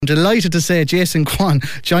I'm delighted to say Jason Kwan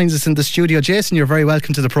joins us in the studio. Jason, you're very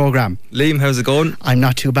welcome to the programme. Liam, how's it going? I'm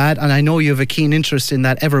not too bad, and I know you have a keen interest in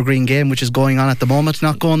that Evergreen game which is going on at the moment,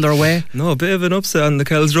 not going their way. No, a bit of an upset on the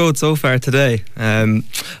Kells Road so far today. I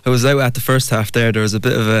was out at the first half there was a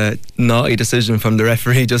bit of a naughty decision from the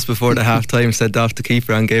referee just before the half time, sent off the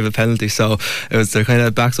keeper and gave a penalty, so it was their kind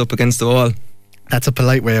of backs up against the wall. That's a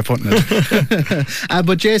polite way of putting it.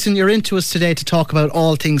 But Jason, you're into us today to talk about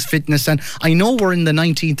all things fitness, and I know we're in the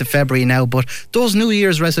 19th of February now, but those New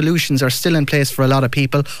Year's resolutions are still in place for a lot of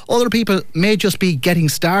people. Other people may just be getting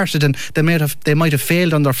started and they might have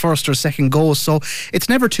failed on their first or second go, so it's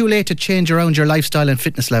never too late to change around your lifestyle and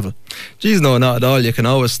fitness level. Geez, no, not at all. You can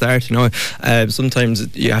always start,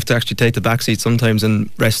 sometimes you have to actually take the back seat sometimes and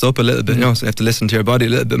rest up a little bit, so you have to listen to your body a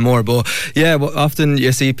little bit more. But yeah, often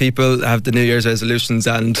you see people have the New Year's resolutions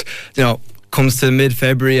and comes to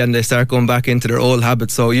mid-February and they start going back into their old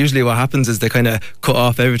habits. So usually what happens is they kind of cut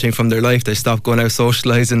off everything from their life. They stop going out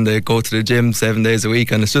socialising, they go to the gym 7 days a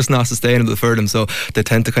week, and it's just not sustainable for them, so they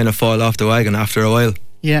tend to kind of fall off the wagon after a while.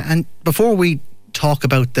 Yeah, and before we talk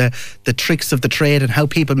about the tricks of the trade and how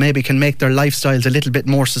people maybe can make their lifestyles a little bit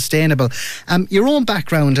more sustainable, your own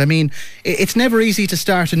background, I mean, it's never easy to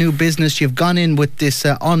start a new business. You've gone in with this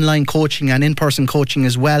online coaching and in-person coaching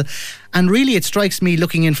as well, and really it strikes me,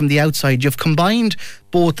 looking in from the outside, you've combined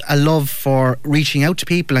both a love for reaching out to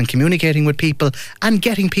people and communicating with people and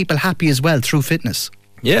getting people happy as well through fitness.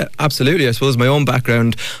 Yeah, absolutely. I suppose my own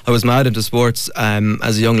background, I was mad into sports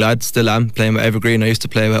as a young lad, still am, playing with Evergreen. I used to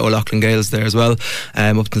play with O'Loughlin Gales there as well,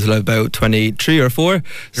 up until about 23 or 4.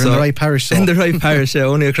 You're in the right parish, so. In the right parish, yeah,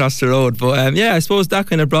 only across the road. But I suppose that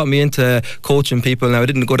kind of brought me into coaching people. Now, I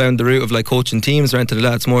didn't go down the route of like coaching teams or anything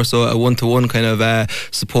like that. It's more so a one-to-one kind of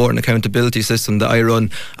support and accountability system that I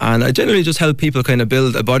run. And I generally just help people kind of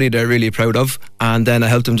build a body they're really proud of, and then I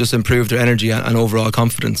help them just improve their energy and overall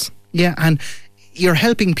confidence. Yeah, and you're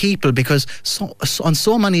helping people because on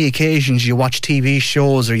so many occasions you watch TV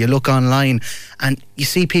shows or you look online and you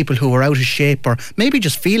see people who are out of shape or maybe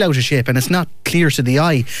just feel out of shape and it's not clear to the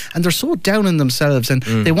eye, and they're so down on themselves and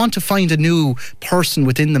they want to find a new person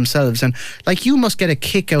within themselves, and like you must get a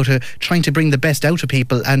kick out of trying to bring the best out of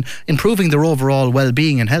people and improving their overall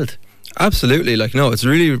well-being and health. Absolutely, it's a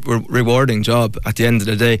really rewarding job at the end of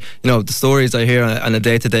the day. The stories I hear on a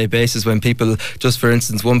day-to-day basis when people, just for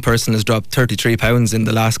instance, one person has dropped 33 pounds in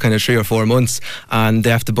the last kind of 3 or 4 months and they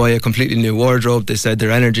have to buy a completely new wardrobe. They said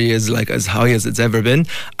their energy is like as high as it's ever been,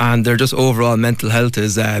 and their just overall mental health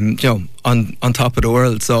is on top of the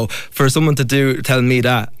world. So for someone to tell me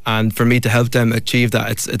that and for me to help them achieve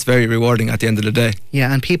that, it's very rewarding at the end of the day.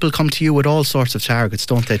 Yeah, and people come to you with all sorts of targets,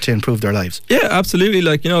 don't they, to improve their lives? Yeah, absolutely.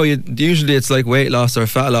 Usually it's like weight loss or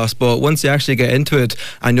fat loss, but once you actually get into it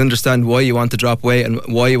and you understand why you want to drop weight and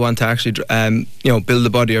why you want to actually build the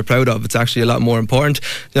body you're proud of, it's actually a lot more important.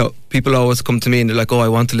 People always come to me and they're like, I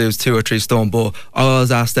want to lose 2 or 3 stone, but I always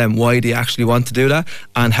ask them, why do you actually want to do that,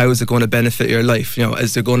 and how is it going to benefit your life?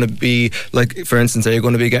 Is there going to be, like, for instance, are you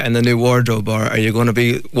going to be getting a new wardrobe, or are you going to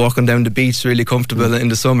be walking down the beach really comfortable in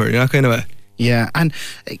the summer, kind of way. Yeah, and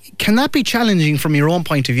can that be challenging from your own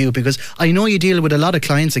point of view? Because I know you deal with a lot of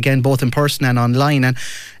clients, again, both in person and online, and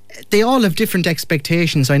they all have different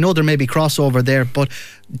expectations. I know there may be crossover there, but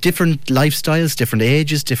different lifestyles, different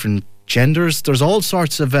ages, different genders, there's all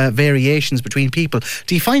sorts of variations between people.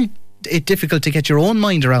 Do you find it difficult to get your own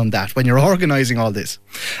mind around that when you're organising all this?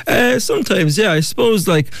 Sometimes, yeah. I suppose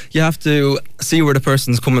you have to see where the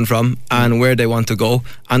person's coming from and where they want to go,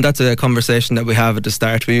 and that's a conversation that we have at the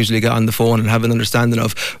start. We usually get on the phone and have an understanding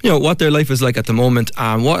of what their life is like at the moment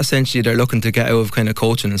and what essentially they're looking to get out of kind of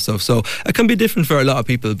coaching and stuff. So it can be different for a lot of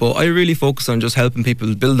people, but I really focus on just helping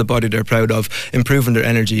people build the body they're proud of, improving their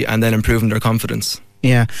energy and then improving their confidence.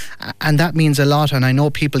 Yeah, and that means a lot, and I know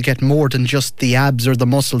people get more than just the abs or the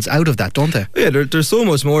muscles out of that, don't they? Yeah, there's so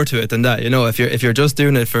much more to it than that. If you're just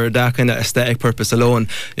doing it for that kind of aesthetic purpose alone,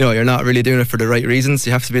 you're not really doing it for the right reasons.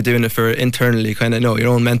 You have to be doing it for internally, kind of your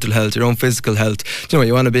own mental health, your own physical health.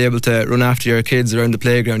 You want to be able to run after your kids around the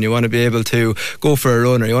playground. You want to be able to go for a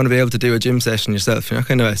run, or you want to be able to do a gym session yourself.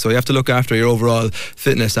 Kind of. So you have to look after your overall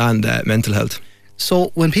fitness and mental health. So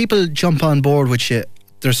when people jump on board with you,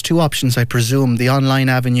 there's 2 options, I presume, the online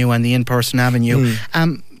avenue and the in-person avenue.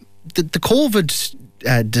 The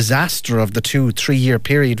COVID disaster of the 2-3 year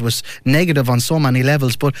period was negative on so many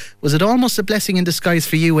levels, but was it almost a blessing in disguise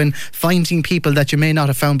for you in finding people that you may not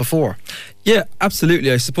have found before? Yeah,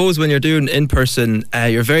 absolutely. I suppose when you're doing in person,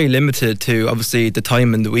 you're very limited to obviously the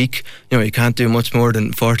time in the week. You know, you can't do much more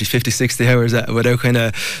than 40, 50, 60 hours without kind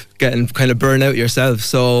of getting kind of burn out yourself.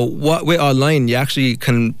 So with online, you actually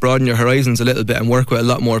can broaden your horizons a little bit and work with a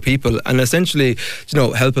lot more people, and essentially, you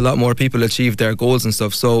know, help a lot more people achieve their goals and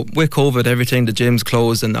stuff. So with COVID, everything, the gyms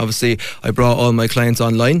closed, and obviously I brought all my clients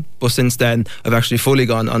online. But since then, I've actually fully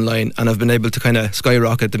gone online, and I've been able to kind of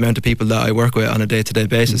skyrocket the amount of people that I work with on a day-to-day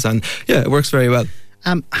basis. And yeah, it works very well.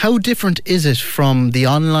 How different is it from the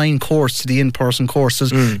online course to the in-person course?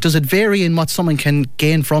 Does it vary in what someone can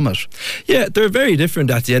gain from it? Yeah, they're very different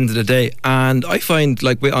at the end of the day. And I find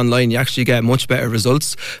like with online, you actually get much better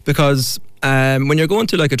results because when you're going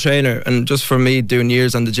to like a trainer, and just for me doing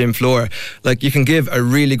years on the gym floor, like you can give a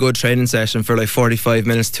really good training session for like 45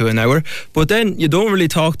 minutes to an hour, but then you don't really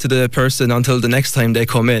talk to the person until the next time they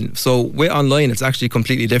come in. So with online, it's actually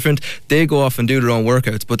completely different. They go off and do their own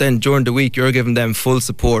workouts, but then during the week, you're giving them full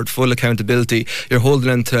support, full accountability. You're holding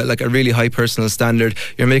them to like a really high personal standard.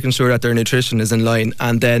 You're making sure that their nutrition is in line,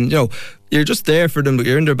 and then, you know, you're just there for them.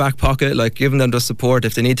 You're in their back pocket, like giving them the support.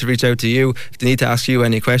 If they need to reach out to you, if they need to ask you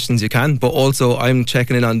any questions, you can. But also, I'm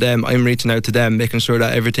checking in on them. I'm reaching out to them, making sure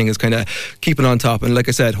that everything is kind of keeping on top. And like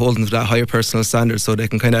I said, holding to that higher personal standard so they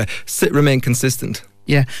can kind of remain consistent.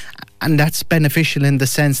 Yeah, and that's beneficial in the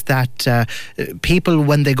sense that people,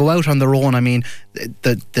 when they go out on their own, I mean,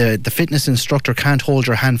 the fitness instructor can't hold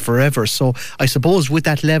your hand forever. So I suppose with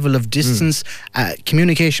that level of distance,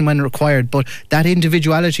 communication when required, but that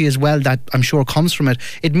individuality as well that I'm sure comes from it,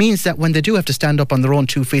 it means that when they do have to stand up on their own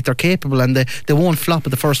 2 feet, they're capable and they won't flop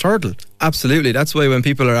at the first hurdle. Absolutely. That's why when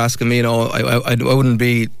people are asking me, you know, I wouldn't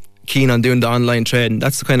be keen on doing the online training,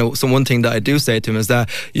 that's the kind of one thing that I do say to them is that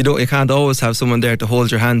you can't always have someone there to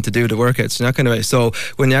hold your hand to do the workouts, you know, kind of way. So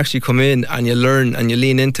when you actually come in and you learn and you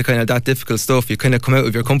lean into kind of that difficult stuff, you kind of come out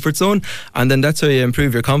of your comfort zone, and then that's how you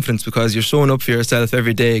improve your confidence, because you're showing up for yourself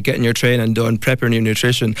every day, getting your training done, prepping your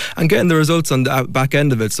nutrition and getting the results on the back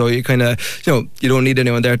end of it. So you kind of, you know, you don't need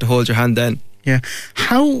anyone there to hold your hand then. Yeah.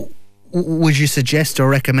 How would you suggest or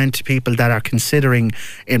recommend to people that are considering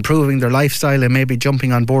improving their lifestyle and maybe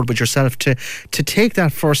jumping on board with yourself to take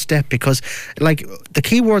that first step? Because like the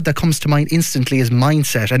key word that comes to mind instantly is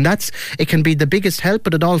mindset, and it can be the biggest help,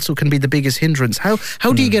 but it also can be the biggest hindrance. How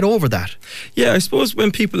do you get over that? Yeah, I suppose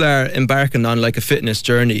when people are embarking on like a fitness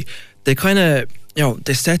journey, they kind of, you know,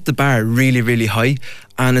 they set the bar really, really high.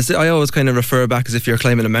 And I always kind of refer back as if you're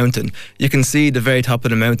climbing a mountain. You can see the very top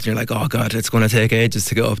of the mountain, you're like, oh God, it's going to take ages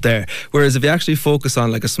to get up there. Whereas if you actually focus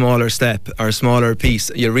on like a smaller step or a smaller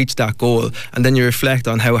piece, you reach that goal, and then you reflect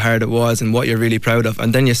on how hard it was and what you're really proud of,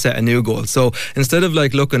 and then you set a new goal. So instead of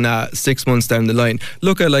like looking at 6 months down the line,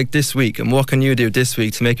 look at like this week, and what can you do this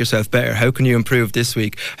week to make yourself better? How can you improve this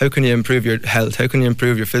week? How can you improve your health? How can you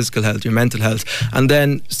improve your physical health, your mental health? And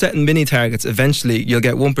then setting mini targets, eventually you'll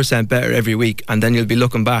get 1% better every week, and then you'll be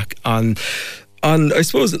looking back on I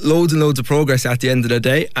suppose loads and loads of progress at the end of the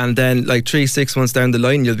day, and then like 3-6 months down the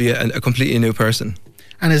line you'll be a completely new person.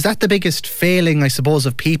 And is that the biggest failing, I suppose,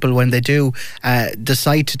 of people when they do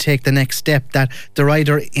decide to take the next step, that they're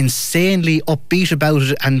either insanely upbeat about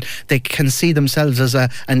it and they can see themselves as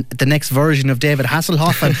the next version of David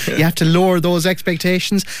Hasselhoff, and you have to lower those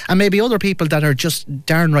expectations, and maybe other people that are just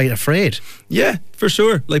downright afraid? Yeah, for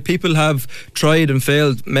sure. Like, people have tried and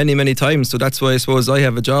failed many, many times, so that's why I suppose I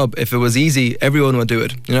have a job. If it was easy, everyone would do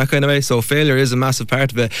it, you know, kind of way. So failure is a massive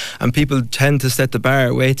part of it, and people tend to set the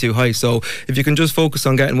bar way too high. So if you can just focus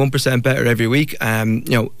on getting 1% better every week, you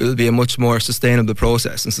know, it'll be a much more sustainable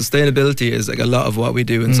process. And sustainability is like a lot of what we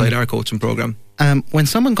do inside our coaching program. When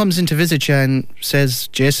someone comes in to visit you and says,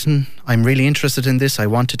 Jason, I'm really interested in this, I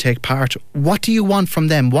want to take part, what do you want from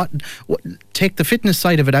them? What take the fitness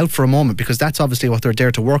side of it out for a moment, because that's obviously what they're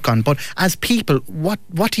there to work on, but as people, what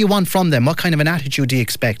do you want from them? What kind of an attitude do you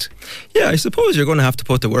expect? Yeah, I suppose you're going to have to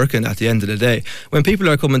put the work in at the end of the day. When people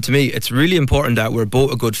are coming to me, it's really important that we're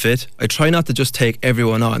both a good fit. I try not to just take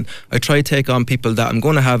everyone on. I try to take on people that I'm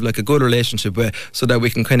going to have like a good relationship with, so that we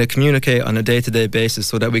can kind of communicate on a day-to-day basis,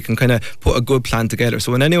 so that we can kind of put a good plan together.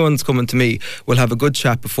 So when anyone's coming to me, we'll have a good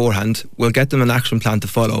chat beforehand, we'll get them an action plan to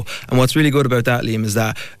follow. And what's really good about that, Liam, is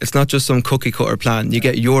that it's not just some cookie cutter plan. You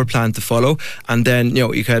get your plan to follow, and then, you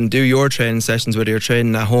know, you can do your training sessions, whether you're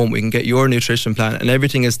training at home, we can get your nutrition plan, and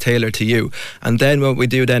everything is tailored to you. And then what we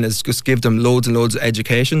do then is just give them loads and loads of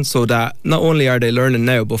education, so that not only are they learning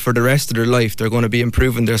now, but for the rest of their life they're going to be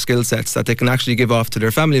improving their skill sets that they can actually give off to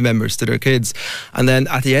their family members, to their kids. And then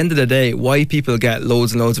at the end of the day, why people get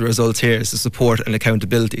loads and loads of results here is support and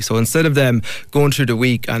accountability. So instead of them going through the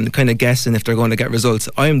week and kind of guessing if they're going to get results,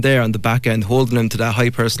 I'm there on the back end holding them to that high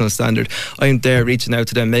personal standard. I'm there reaching out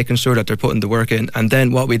to them, making sure that they're putting the work in. And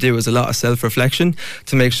then what we do is a lot of self-reflection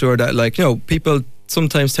to make sure that, like, you know, people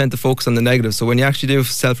sometimes tend to focus on the negative. So when you actually do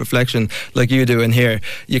self-reflection like you do in here,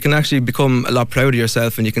 you can actually become a lot proud of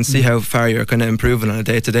yourself, and you can see how far you're kind of improving on a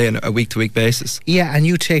day-to-day and a week-to-week basis. Yeah, and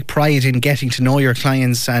you take pride in getting to know your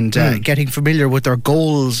clients and getting familiar with their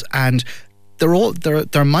goals and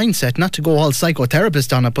their mindset, not to go all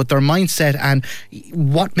psychotherapist on it, but their mindset and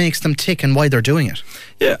what makes them tick and why they're doing it.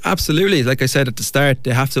 Yeah, absolutely. Like I said at the start,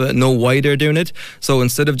 they have to know why they're doing it. So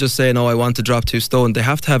instead of just saying, oh, I want to drop 2 stone, they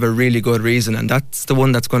have to have a really good reason. And that's the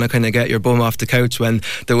one that's going to kind of get your bum off the couch when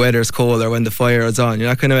the weather's cold or when the fire is on. You're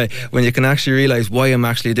not kind of, when you can actually realise why I'm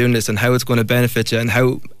actually doing this and how it's going to benefit you and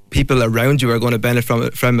how people around you are going to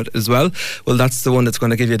benefit from it as well. Well, that's the one that's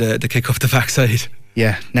going to give you the kick up the backside.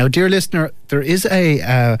 Yeah. Now, dear listener, there is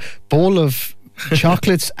a bowl of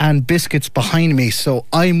chocolates and biscuits behind me, so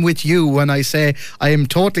I'm with you when I say I am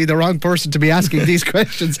totally the wrong person to be asking these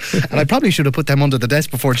questions, and I probably should have put them under the desk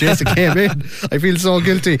before Jason came in. I feel so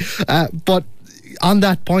guilty. But on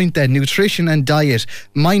that point then, nutrition and diet,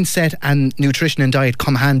 mindset and nutrition and diet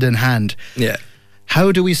come hand in hand. Yeah.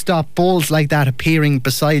 How do we stop bowls like that appearing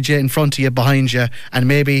beside you, in front of you, behind you, and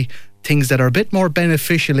maybe things that are a bit more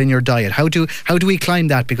beneficial in your diet? How do we climb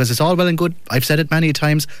that? Because it's all well and good, I've said it many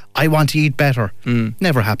times, I want to eat better.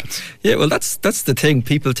 Never happens. Yeah, well, that's the thing.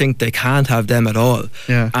 People think they can't have them at all.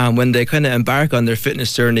 Yeah. And when they kind of embark on their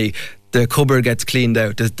fitness journey, the cupboard gets cleaned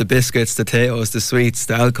out, the biscuits, the potatoes, the sweets,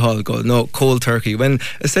 the alcohol, cold turkey, when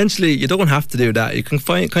essentially you don't have to do that. You can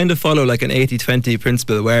kind of follow like an 80-20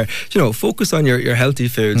 principle where, you know, focus on your healthy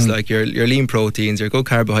foods, like your lean proteins, your good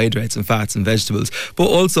carbohydrates and fats and vegetables. But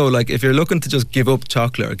also, like, if you're looking to just give up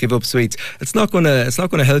chocolate or give up sweets, it's not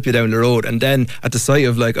gonna help you down the road. And then at the sight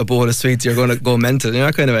of like a bowl of sweets, you're gonna go mental, you know,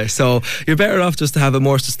 that kind of way. So you're better off just to have a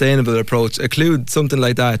more sustainable approach. Include something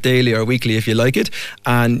like that daily or weekly if you like it,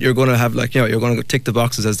 and you're gonna have, like, you know, you're going to tick the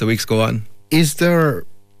boxes as the weeks go on. Does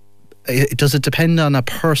it depend on a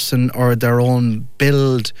person or their own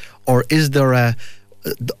build, or is there a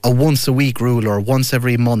once a week rule or once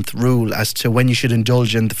every month rule as to when you should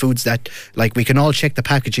indulge in the foods that, like, we can all check the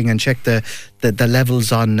packaging and check the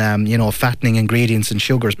levels on fattening ingredients and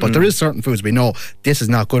sugars, but there is certain foods we know this is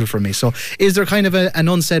not good for me. So is there kind of an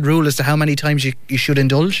unsaid rule as to how many times you should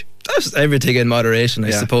indulge? That's everything in moderation,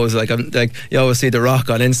 I suppose. Like, you always see The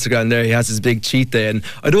Rock on Instagram there, he has his big cheat day, and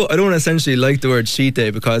I don't essentially like the word cheat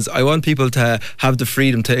day, because I want people to have the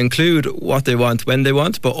freedom to include what they want when they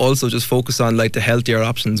want, but also just focus on like the healthier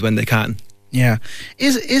options when they can. Yeah.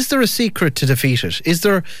 Is there a secret to defeat it? Is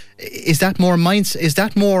that more mindset? Is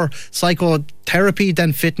that more psychotherapy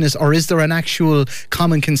than fitness, or is there an actual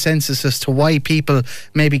common consensus as to why people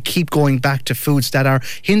maybe keep going back to foods that are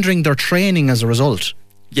hindering their training as a result?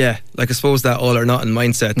 Yeah, like, I suppose that all or nothing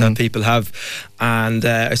mindset that people have, and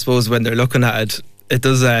I suppose when they're looking at it, it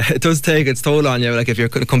does take its toll on you. Like, if you're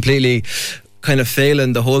completely kind of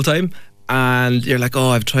failing the whole time, and you're like,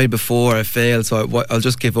 oh, I've tried before, I failed, so I'll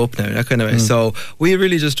just give up now, that kind of way. So we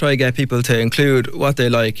really just try to get people to include what they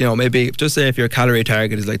like. You know, maybe just say if your calorie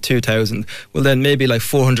target is like 2,000, well then maybe like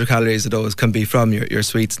 400 calories of those can be from your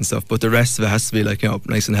sweets and stuff, but the rest of it has to be, like, you know,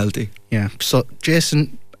 nice and healthy. Yeah. So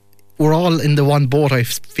Jason, we're all in the one boat, I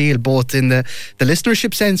feel, both in the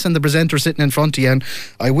listenership sense and the presenter sitting in front of you. And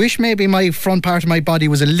I wish maybe my front part of my body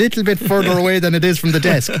was a little bit further away than it is from the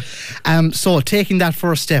desk. So taking that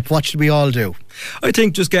first step, what should we all do? I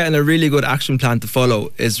think just getting a really good action plan to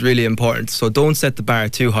follow is really important. So don't set the bar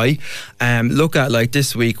too high. Look at, like,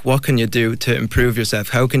 this week, what can you do to improve yourself?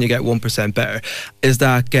 How can you get 1% better? Is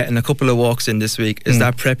that getting a couple of walks in this week? Is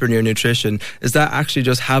that prepping your nutrition? Is that actually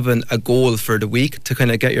just having a goal for the week to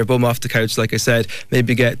kind of get your bum off the couch, like I said,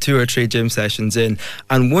 maybe get 2 or 3 gym sessions in?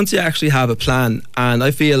 And once you actually have a plan, and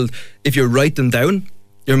I feel if you write them down,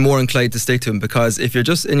 you're more inclined to stick to them, because if you're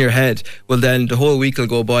just in your head, well then the whole week will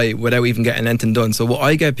go by without even getting anything done. So what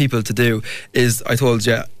I get people to do is, I told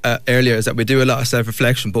you earlier, is that we do a lot of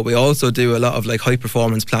self-reflection, but we also do a lot of like high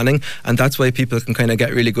performance planning, and that's why people can kind of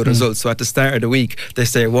get really good results. So at the start of the week, they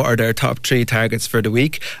say what are their top 3 targets for the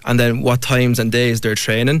week, and then what times and days they're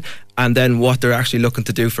training, and then what they're actually looking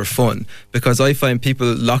to do for fun, because I find people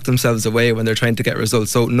lock themselves away when they're trying to get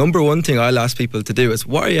results. So number one thing I'll ask people to do is,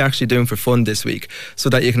 what are you actually doing for fun this week, so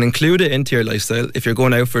that you can include it into your lifestyle. If you're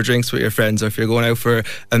going out for drinks with your friends, or if you're going out for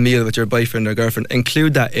a meal with your boyfriend or girlfriend,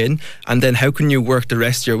 include that in, and then how can you work the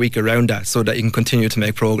rest of your week around that so that you can continue to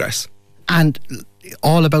make progress. and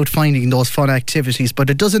all about finding those fun activities, but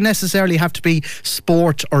it doesn't necessarily have to be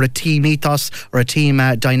sport or a team ethos or a team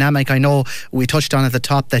dynamic. I know we touched on at the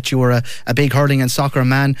top that you were a big hurling and soccer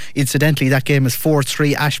man. Incidentally, that game is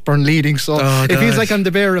 4-3 Ashburn leading, so it feels like I'm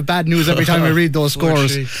the bearer of bad news every time I read those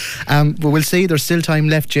scores. But we'll see, there's still time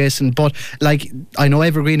left, Jason, but like, I know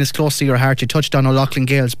Evergreen is close to your heart. You touched on O'Loughlin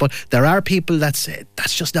Gales, but there are people that say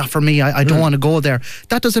that's just not for me, I don't want to go there.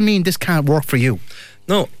 That doesn't mean this can't work for you.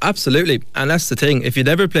 No, absolutely. And that's the thing. If you'd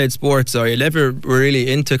ever played sports or you never were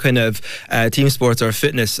really into kind of team sports or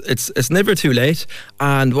fitness, it's never too late.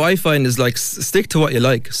 And what I find is, like, stick to what you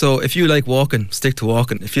like. So if you like walking, stick to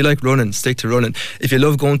walking. If you like running, stick to running. If you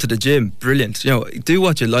love going to the gym, brilliant. You know, do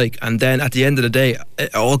what you like. And then at the end of the day,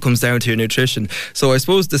 it all comes down to your nutrition. So I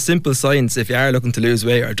suppose the simple science, if you are looking to lose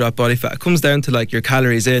weight or drop body fat, it comes down to like your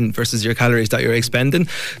calories in versus your calories that you're expending.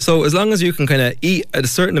 So as long as you can kind of eat a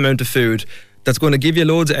certain amount of food that's going to give you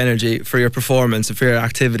loads of energy for your performance and for your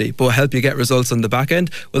activity, but help you get results on the back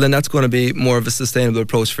end, well, then that's going to be more of a sustainable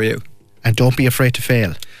approach for you. And don't be afraid to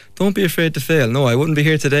fail. Don't be afraid to fail. No, I wouldn't be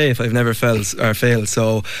here today if I've never failed.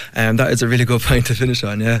 So that is a really good point to finish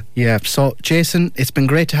on, yeah. Yeah, so Jason, it's been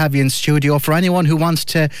great to have you in studio. For anyone who wants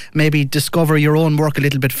to maybe discover your own work a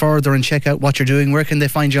little bit further and check out what you're doing, where can they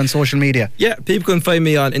find you on social media? Yeah, people can find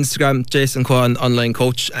me on Instagram, Jason Kwan Online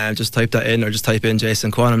Coach, and just type that in, or just type in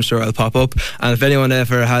Jason Kwan. I'm sure I'll pop up. And if anyone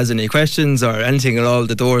ever has any questions or anything at all,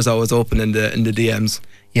 the door's always open in the DMs.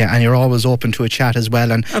 Yeah, and you're always open to a chat as well.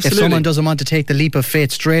 And Absolutely. If someone doesn't want to take the leap of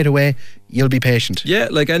faith straight away, you'll be patient. Yeah,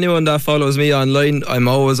 like anyone that follows me online, I'm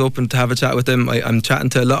always open to have a chat with them. I'm chatting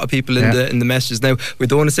to a lot of people in the messages now. We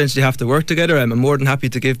don't essentially have to work together. I'm more than happy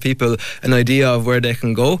to give people an idea of where they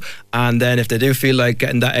can go. And then if they do feel like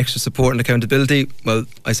getting that extra support and accountability, well,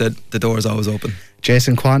 I said the door is always open.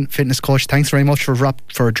 Jason Kwan, fitness coach, thanks very much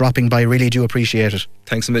for dropping by. Really do appreciate it.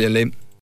 Thanks a million, Liam.